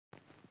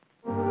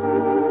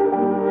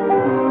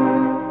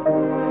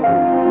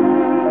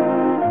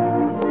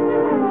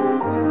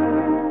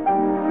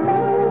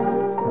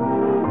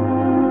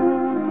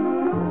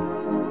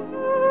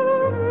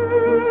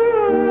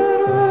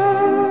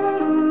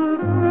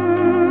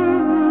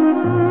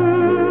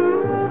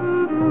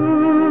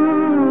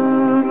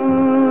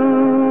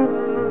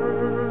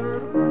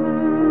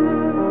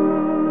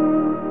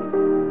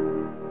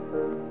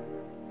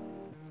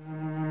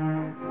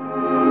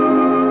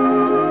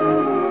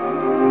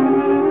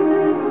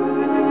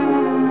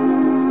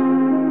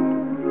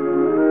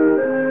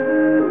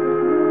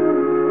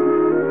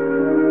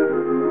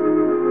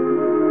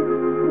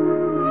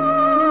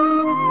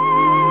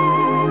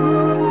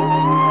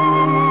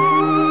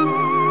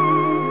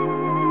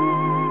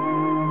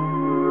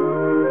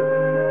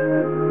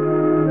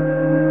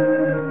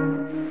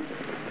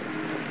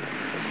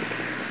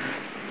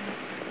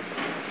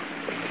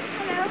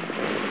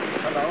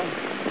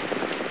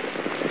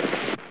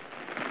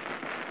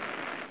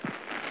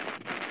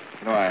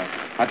You know,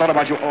 I thought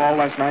about you all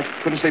last night.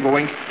 Couldn't sleep a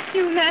wink.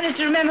 You managed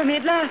to remember me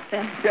at last,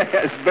 then.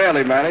 Yes,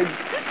 barely managed.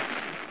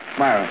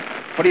 Myra,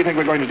 what do you think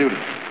we're going to do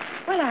today?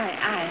 Well,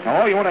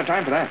 No, you won't have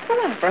time for that. For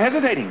what? For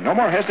hesitating. No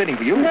more hesitating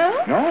for you.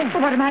 No? No.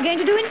 Well, what am I going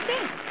to do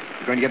instead?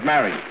 You're going to get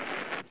married.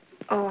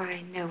 Oh,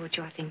 I know what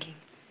you're thinking.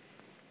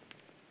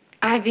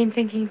 I've been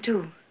thinking,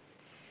 too.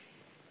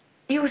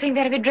 You think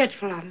that'd be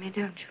dreadful of me,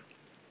 don't you?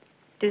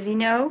 Does he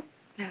know?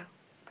 No.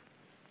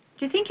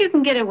 Do you think you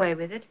can get away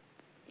with it?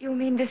 You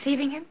mean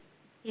deceiving him?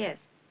 Yes.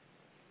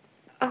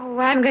 Oh,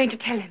 I'm going to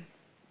tell him.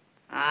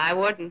 I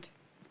wouldn't.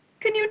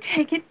 Can you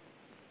take it?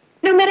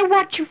 No matter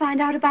what you find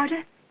out about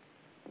her?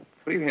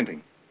 What are you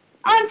hinting?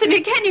 Answer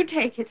me, can you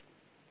take it?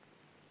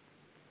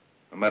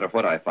 No matter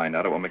what I find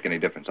out, it won't make any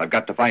difference. I've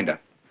got to find her.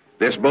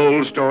 This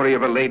bold story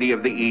of a lady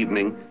of the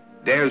evening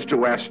dares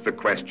to ask the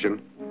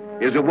question,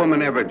 is a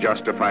woman ever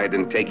justified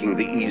in taking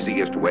the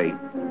easiest way,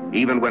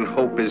 even when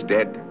hope is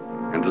dead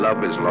and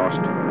love is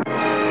lost?